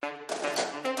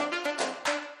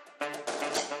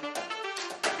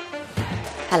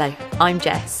Hello, I'm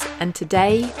Jess, and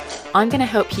today I'm going to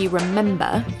help you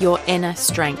remember your inner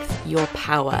strength, your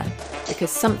power,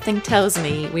 because something tells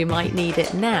me we might need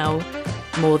it now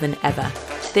more than ever.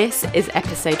 This is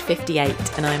episode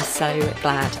 58, and I'm so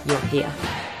glad you're here.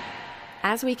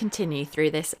 As we continue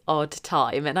through this odd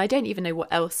time, and I don't even know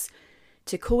what else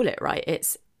to call it, right?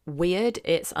 It's weird,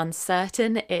 it's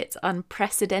uncertain, it's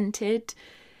unprecedented,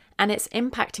 and it's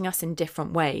impacting us in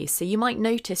different ways. So you might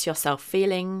notice yourself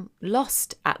feeling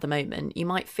lost at the moment. You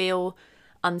might feel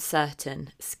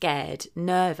uncertain, scared,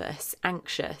 nervous,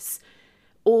 anxious,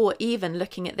 or even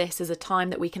looking at this as a time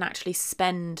that we can actually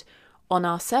spend on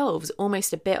ourselves,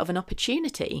 almost a bit of an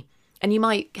opportunity. And you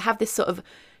might have this sort of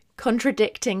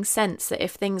contradicting sense that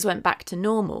if things went back to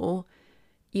normal,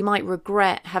 you might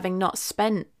regret having not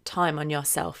spent time on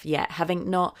yourself yet, having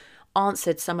not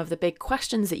answered some of the big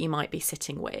questions that you might be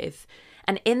sitting with.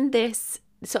 And in this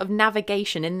sort of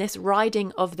navigation, in this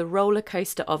riding of the roller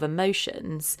coaster of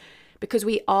emotions, because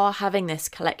we are having this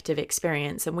collective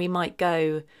experience, and we might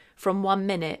go from 1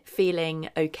 minute feeling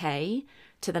okay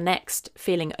to the next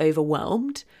feeling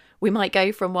overwhelmed. We might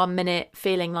go from 1 minute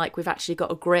feeling like we've actually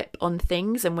got a grip on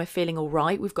things and we're feeling all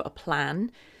right, we've got a plan,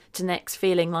 to next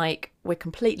feeling like we're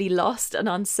completely lost and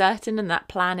uncertain and that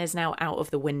plan is now out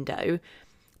of the window.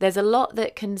 There's a lot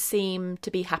that can seem to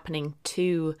be happening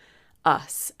to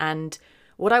us, and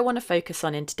what I want to focus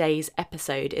on in today's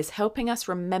episode is helping us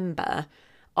remember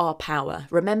our power,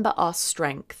 remember our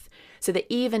strength, so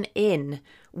that even in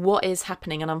what is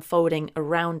happening and unfolding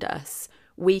around us,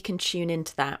 we can tune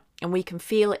into that and we can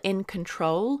feel in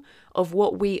control of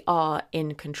what we are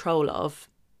in control of.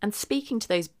 And speaking to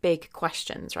those big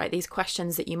questions, right? These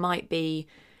questions that you might be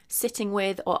sitting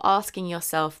with or asking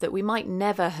yourself that we might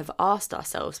never have asked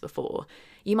ourselves before.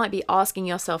 You might be asking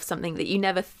yourself something that you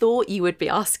never thought you would be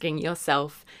asking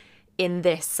yourself in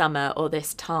this summer or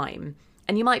this time.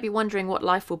 And you might be wondering what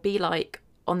life will be like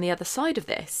on the other side of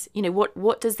this. You know,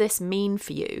 what does this mean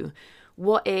for you?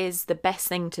 What is the best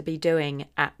thing to be doing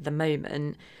at the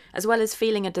moment? As well as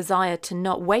feeling a desire to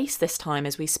not waste this time,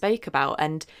 as we spoke about,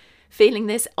 and feeling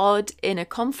this odd inner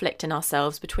conflict in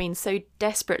ourselves between so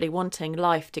desperately wanting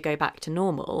life to go back to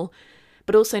normal,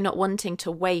 but also not wanting to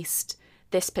waste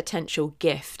this potential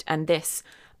gift and this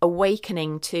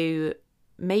awakening to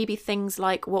maybe things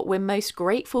like what we're most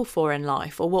grateful for in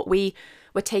life, or what we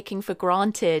were taking for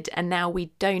granted and now we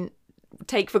don't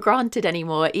take for granted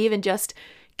anymore. Even just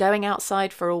going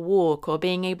outside for a walk, or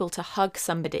being able to hug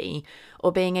somebody,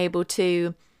 or being able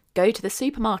to go to the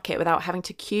supermarket without having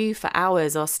to queue for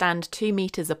hours or stand 2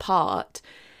 meters apart.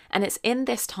 And it's in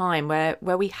this time where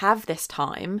we have this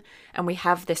time and we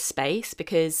have this space,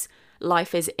 because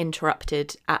life is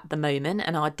interrupted at the moment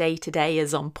and our day-to-day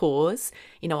is on pause.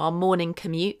 You know, our morning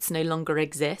commutes no longer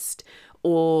exist,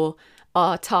 or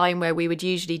our time where we would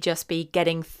usually just be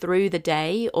getting through the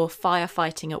day or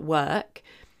firefighting at work,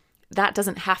 that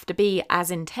doesn't have to be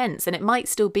as intense. And it might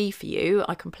still be for you.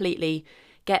 I completely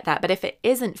get that. But if it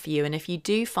isn't for you, and if you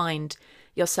do find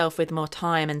yourself with more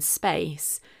time and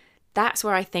space, that's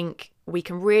where I think we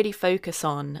can really focus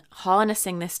on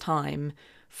harnessing this time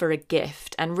for a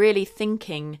gift, and really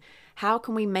thinking, how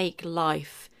can we make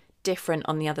life different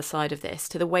on the other side of this,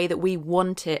 to the way that we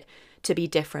want it to be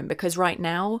different? Because right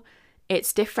now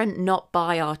it's different not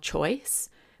by our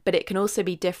choice, but it can also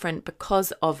be different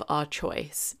because of our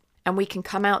choice. And we can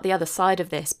come out the other side of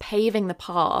this paving the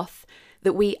path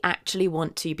that we actually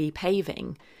want to be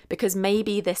paving, because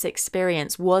maybe this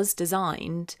experience was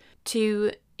designed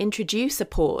to introduce a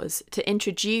pause, to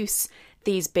introduce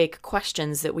these big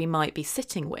questions that we might be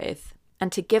sitting with,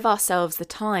 and to give ourselves the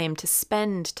time to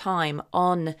spend time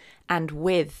on and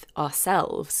with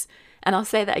ourselves. And I'll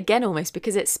say that again almost,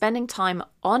 because it's spending time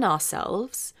on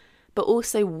ourselves, but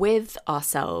also with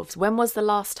ourselves. When was the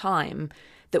last time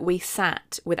that we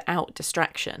sat without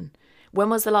distraction? When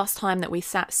was the last time that we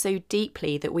sat so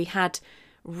deeply that we had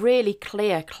really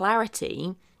clear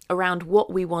clarity around what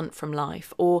we want from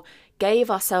life, or gave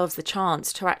ourselves the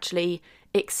chance to actually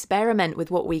experiment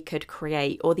with what we could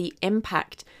create, or the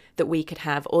impact that we could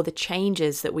have, or the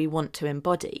changes that we want to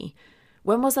embody?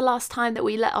 When was the last time that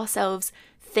we let ourselves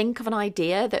think of an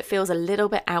idea that feels a little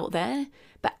bit out there,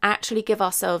 but actually give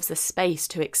ourselves the space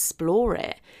to explore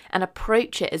it and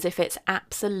approach it as if it's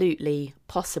absolutely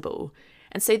possible?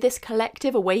 And so this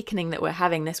collective awakening that we're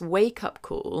having, this wake-up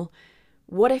call,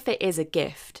 what if it is a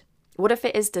gift? What if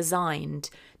it is designed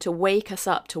to wake us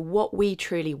up to what we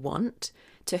truly want,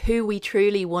 to who we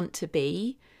truly want to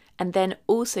be, and then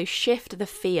also shift the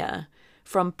fear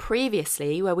from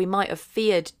previously, where we might have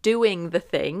feared doing the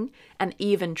thing and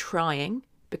even trying,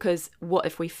 because what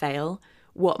if we fail?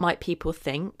 What might people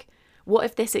think? What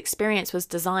if this experience was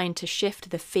designed to shift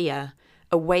the fear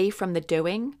away from the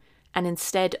doing and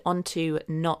instead onto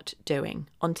not doing,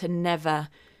 onto never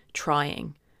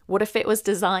trying? What if it was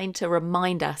designed to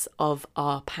remind us of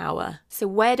our power? So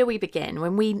where do we begin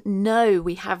when we know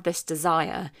we have this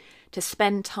desire to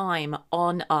spend time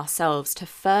on ourselves, to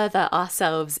further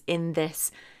ourselves in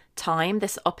this time,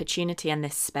 this opportunity and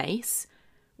this space?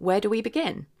 Where do we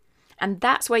begin? And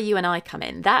that's where you and I come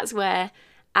in. That's where,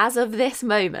 as of this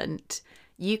moment,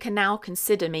 you can now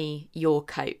consider me your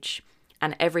coach.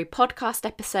 And every podcast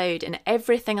episode and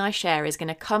everything I share is going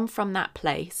to come from that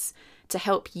place to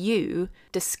help you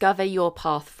discover your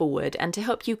path forward and to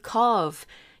help you carve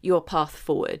your path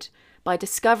forward by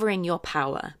discovering your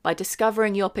power, by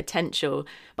discovering your potential,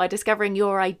 by discovering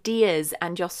your ideas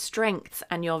and your strengths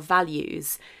and your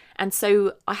values. And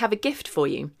so I have a gift for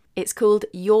you. It's called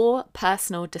Your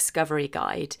Personal Discovery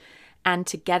Guide. And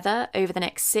together over the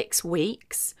next 6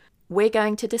 weeks, we're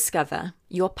going to discover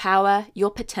your power,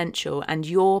 your potential, and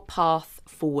your path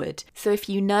forward. So if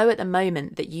you know at the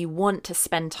moment that you want to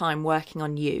spend time working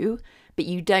on you, but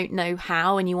you don't know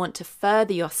how, and you want to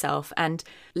further yourself and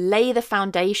lay the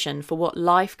foundation for what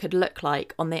life could look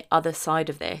like on the other side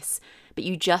of this, but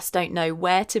you just don't know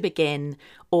where to begin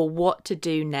or what to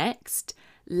do next,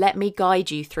 let me guide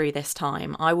you through this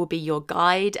time. I will be your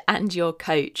guide and your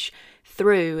coach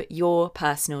through your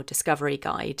personal discovery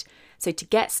guide. So to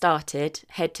get started,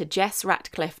 head to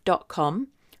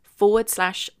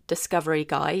jessratcliffe.com/discovery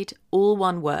guide, all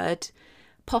one word,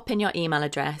 pop in your email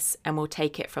address and we'll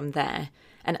take it from there.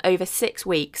 And over 6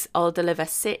 weeks, I'll deliver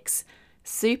 6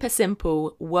 super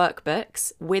simple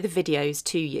workbooks with videos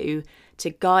to you to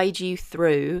guide you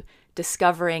through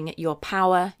discovering your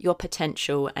power, your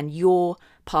potential, and your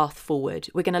path forward.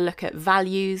 We're going to look at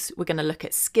values, we're going to look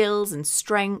at skills and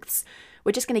strengths.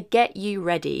 We're just going to get you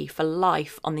ready for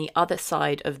life on the other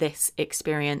side of this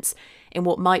experience in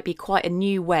what might be quite a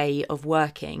new way of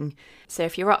working. So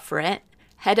if you're up for it,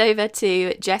 head over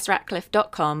to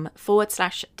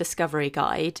jessratcliffe.com/discovery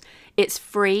guide. It's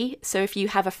free, so if you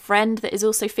have a friend that is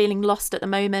also feeling lost at the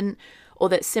moment or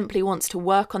that simply wants to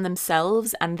work on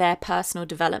themselves and their personal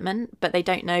development, but they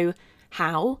don't know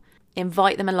how,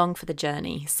 invite them along for the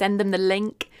journey. Send them the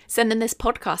link, send them this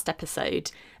podcast episode,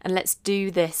 and let's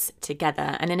do this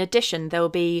together. And in addition, there will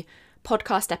be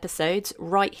podcast episodes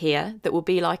right here that will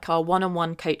be like our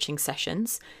one-on-one coaching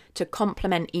sessions to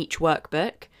complement each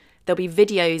workbook. There'll be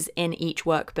videos in each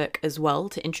workbook as well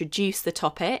to introduce the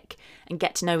topic and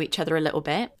get to know each other a little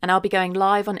bit. And I'll be going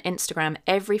live on Instagram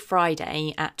every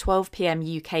Friday at 12 p.m.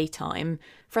 UK time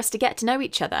for us to get to know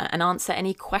each other and answer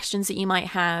any questions that you might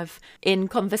have in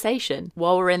conversation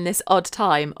while we're in this odd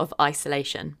time of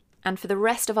isolation. And for the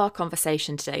rest of our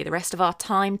conversation today, the rest of our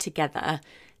time together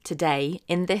today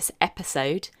in this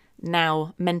episode,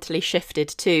 now mentally shifted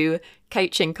to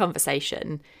coaching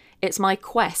conversation, it's my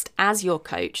quest as your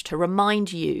coach to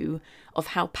remind you of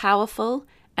how powerful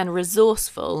and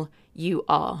resourceful you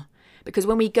are. Because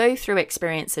when we go through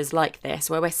experiences like this,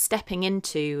 where we're stepping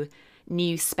into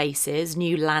new spaces,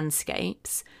 new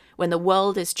landscapes, when the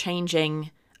world is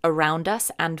changing around us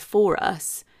and for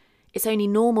us, it's only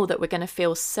normal that we're going to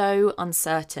feel so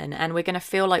uncertain and we're going to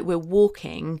feel like we're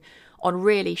walking on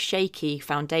really shaky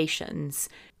foundations.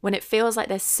 When it feels like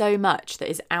there's so much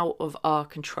that is out of our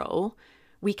control,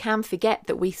 we can forget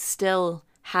that we still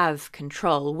have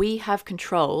control. We have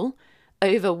control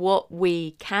over what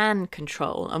we can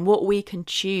control and what we can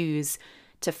choose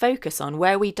to focus on,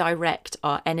 where we direct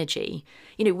our energy.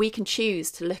 You know, we can choose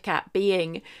to look at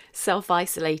being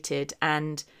self-isolated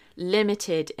and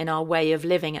limited in our way of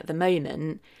living at the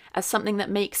moment as something that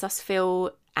makes us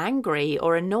feel angry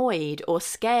or annoyed or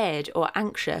scared or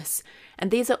anxious. And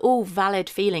these are all valid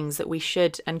feelings that we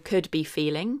should and could be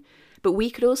feeling. But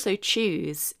we could also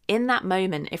choose in that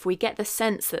moment, if we get the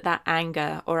sense that that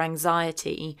anger or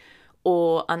anxiety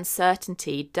or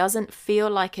uncertainty doesn't feel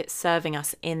like it's serving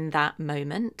us in that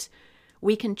moment,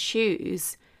 we can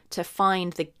choose to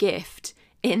find the gift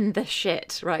in the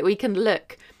shit, right? We can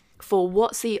look for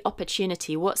what's the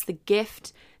opportunity, what's the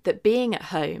gift that being at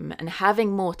home and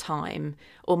having more time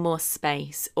or more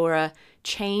space or a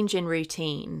change in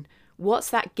routine,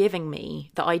 what's that giving me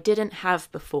that I didn't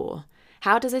have before?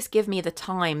 How does this give me the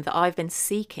time that I've been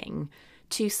seeking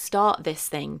to start this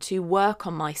thing, to work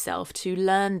on myself, to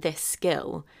learn this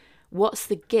skill? What's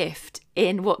the gift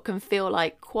in what can feel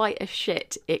like quite a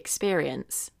shit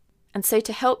experience? And so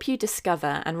to help you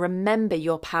discover and remember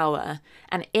your power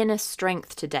and inner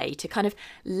strength today, to kind of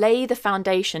lay the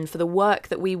foundation for the work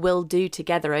that we will do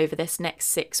together over this next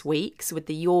 6 weeks with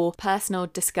the Your Personal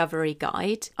Discovery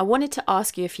Guide, I wanted to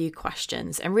ask you a few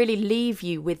questions and really leave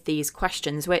you with these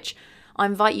questions, which I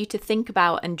invite you to think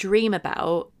about and dream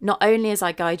about, not only as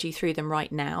I guide you through them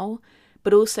right now,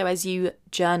 but also as you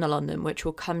journal on them, which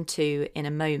we'll come to in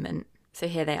a moment. So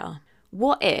here they are.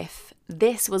 What if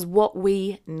this was what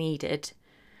we needed?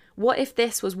 What if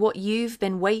this was what you've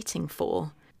been waiting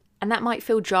for? And that might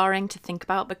feel jarring to think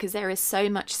about because there is so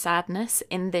much sadness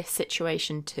in this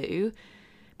situation too.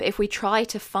 But if we try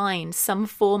to find some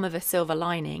form of a silver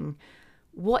lining,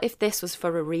 what if this was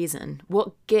for a reason?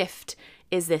 What gift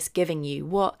is this giving you?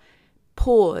 What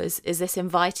pause is this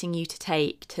inviting you to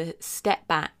take to step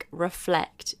back,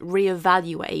 reflect,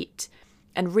 reevaluate,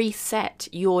 and reset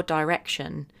your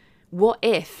direction? What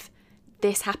if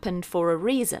this happened for a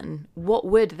reason? What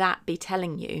would that be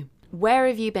telling you? Where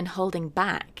have you been holding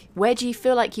back? Where do you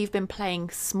feel like you've been playing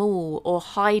small or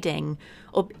hiding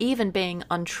or even being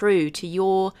untrue to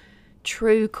your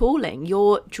true calling,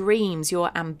 your dreams, your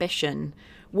ambition?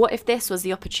 What if this was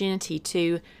the opportunity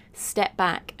to step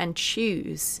back and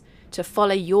choose to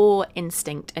follow your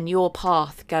instinct and your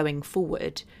path going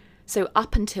forward? So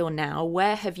up until now,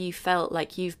 where have you felt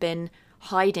like you've been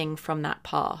hiding from that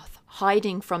path,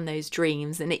 hiding from those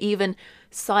dreams, and even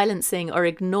silencing or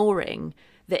ignoring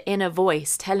the inner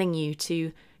voice telling you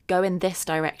to go in this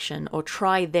direction or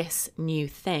try this new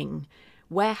thing?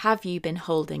 Where have you been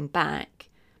holding back?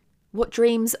 What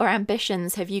dreams or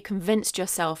ambitions have you convinced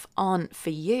yourself aren't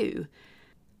for you?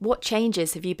 What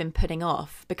changes have you been putting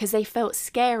off because they felt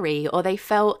scary or they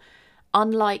felt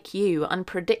unlike you,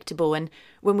 unpredictable? And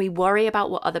when we worry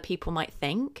about what other people might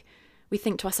think, we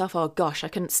think to ourselves, oh gosh, I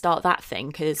couldn't start that thing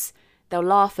because they'll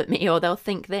laugh at me or they'll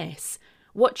think this.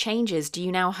 What changes do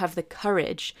you now have the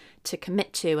courage to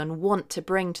commit to and want to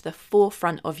bring to the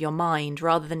forefront of your mind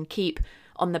rather than keep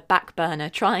on the back burner,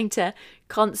 trying to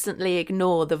constantly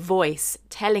ignore the voice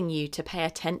telling you to pay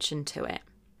attention to it?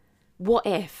 What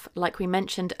if, like we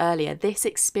mentioned earlier, this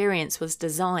experience was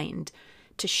designed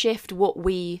to shift what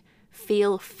we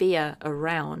feel fear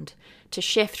around, to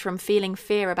shift from feeling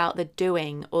fear about the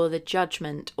doing or the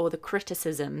judgment or the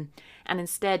criticism, and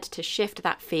instead to shift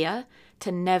that fear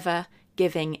to never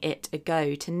giving it a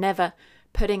go, to never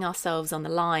putting ourselves on the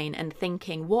line and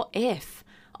thinking, what if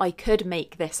I could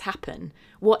make this happen?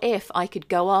 What if I could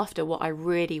go after what I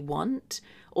really want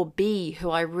or be who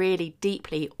I really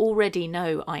deeply already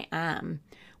know I am?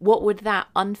 What would that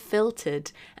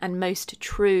unfiltered and most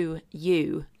true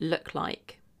you look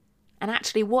like? And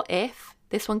actually, what if,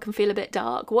 this one can feel a bit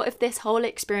dark, what if this whole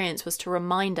experience was to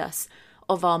remind us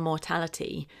of our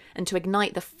mortality and to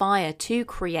ignite the fire to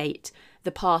create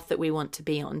the path that we want to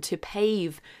be on, to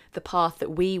pave the path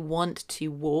that we want to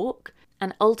walk,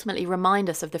 and ultimately remind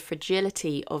us of the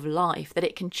fragility of life, that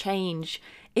it can change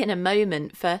in a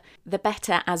moment for the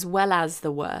better as well as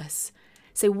the worse.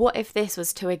 So what if this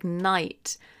was to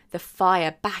ignite the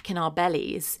fire back in our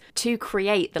bellies to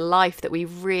create the life that we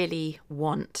really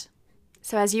want?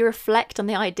 So as you reflect on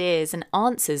the ideas and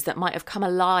answers that might have come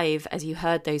alive as you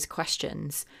heard those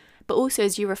questions, but also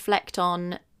as you reflect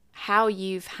on how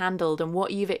you've handled and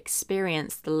what you've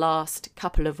experienced the last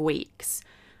couple of weeks,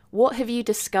 what have you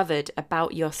discovered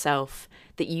about yourself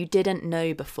that you didn't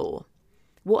know before?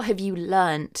 What have you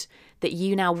learnt that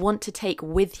you now want to take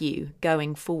with you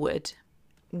going forward?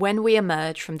 When we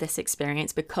emerge from this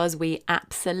experience, because we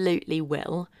absolutely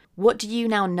will, what do you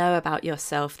now know about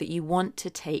yourself that you want to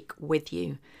take with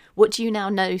you? What do you now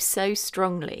know so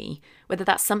strongly, whether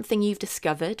that's something you've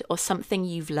discovered or something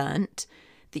you've learnt,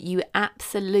 that you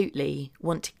absolutely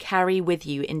want to carry with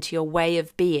you into your way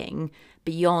of being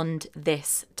beyond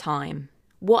this time?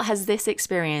 What has this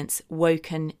experience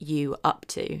woken you up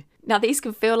to? Now, these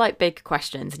can feel like big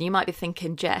questions, and you might be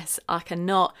thinking, Jess, I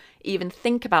cannot even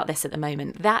think about this at the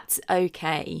moment. That's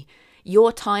okay.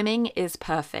 Your timing is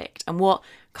perfect, and what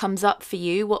comes up for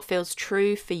you, what feels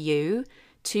true for you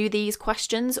to these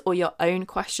questions or your own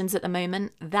questions at the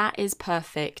moment, that is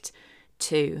perfect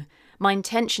too. My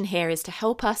intention here is to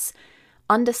help us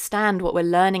understand what we're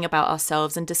learning about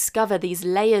ourselves and discover these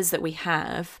layers that we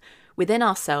have within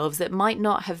ourselves that might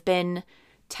not have been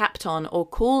tapped on or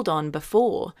called on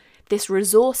before. This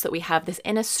resource that we have, this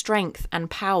inner strength and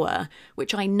power,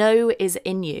 which I know is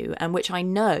in you and which I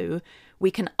know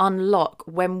we can unlock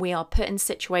when we are put in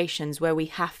situations where we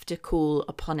have to call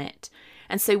upon it.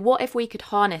 And so what if we could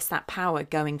harness that power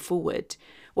going forward?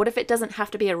 What if it doesn't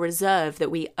have to be a reserve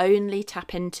that we only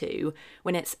tap into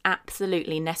when it's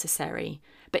absolutely necessary,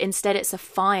 but instead it's a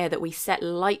fire that we set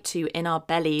light to in our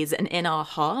bellies and in our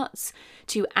hearts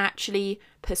to actually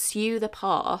pursue the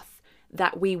path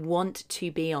that we want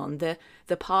to be on, the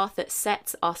path that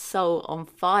sets our soul on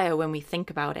fire when we think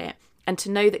about it. And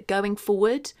to know that going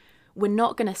forward, we're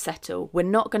not going to settle, we're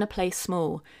not going to play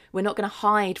small, we're not going to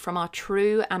hide from our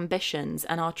true ambitions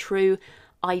and our true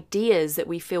ideas that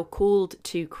we feel called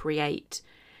to create.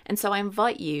 And so I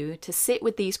invite you to sit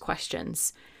with these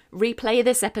questions, replay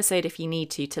this episode if you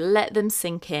need to let them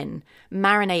sink in,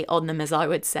 marinate on them, as I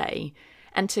would say,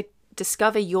 and to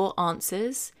discover your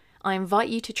answers. I invite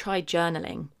you to try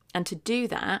journaling. And to do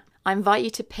that, I invite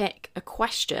you to pick a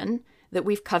question that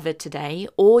we've covered today,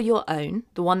 or your own,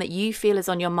 the one that you feel is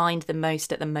on your mind the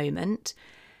most at the moment,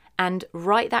 and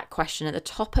write that question at the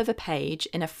top of a page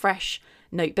in a fresh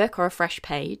notebook or a fresh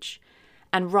page,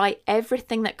 and write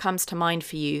everything that comes to mind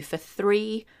for you for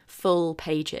 3 full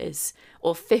pages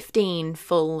or 15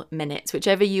 full minutes,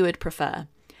 whichever you would prefer.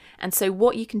 And so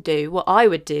what you can do, what I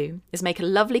would do, is make a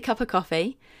lovely cup of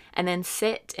coffee and then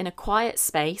sit in a quiet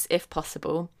space if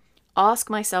possible, ask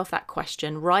myself that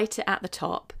question, write it at the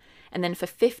top, and then for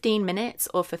 15 minutes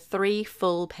or for 3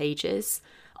 full pages,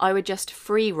 I would just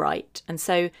free write. And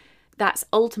so that's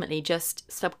ultimately just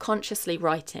subconsciously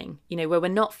writing, where we're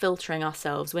not filtering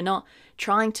ourselves. We're not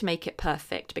trying to make it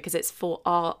perfect because it's for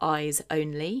our eyes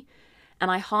only. And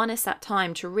I harness that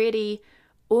time to really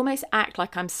almost act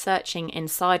like I'm searching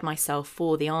inside myself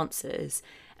for the answers.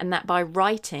 And that by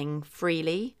writing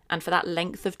freely and for that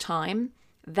length of time,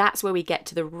 that's where we get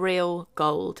to the real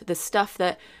gold, the stuff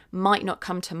that might not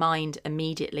come to mind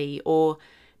immediately or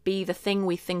be the thing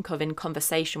we think of in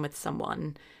conversation with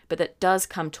someone, but that does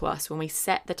come to us when we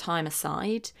set the time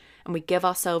aside and we give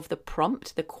ourselves the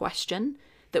prompt, the question,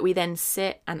 that we then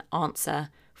sit and answer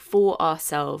for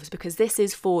ourselves, because this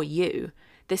is for you.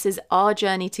 This is our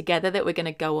journey together that we're going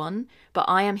to go on, but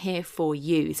I am here for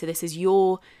you. So this is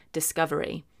your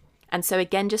discovery. And so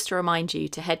again, just to remind you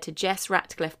to head to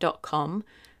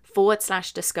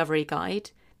jessratcliffe.com/discovery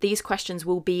guide. These questions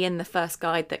will be in the first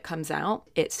guide that comes out.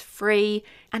 It's free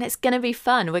and it's going to be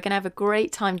fun. We're going to have a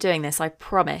great time doing this, I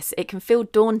promise. It can feel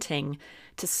daunting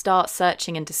to start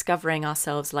searching and discovering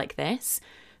ourselves like this,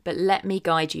 but let me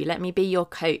guide you. Let me be your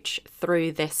coach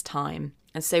through this time.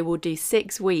 And so we'll do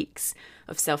 6 weeks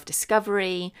of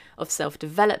self-discovery, of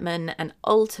self-development, and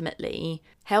ultimately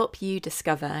help you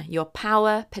discover your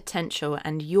power, potential,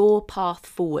 and your path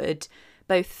forward,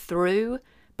 both through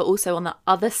but also on the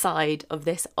other side of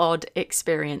this odd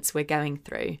experience we're going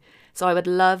through. So I would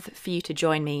love for you to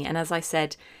join me. And as I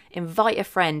said, invite a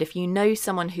friend if you know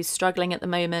someone who's struggling at the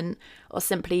moment or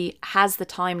simply has the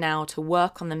time now to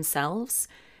work on themselves.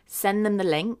 Send them the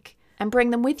link and bring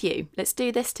them with you. Let's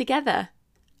do this together.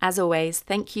 As always,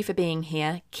 thank you for being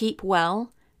here. Keep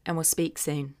well, and we'll speak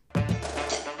soon.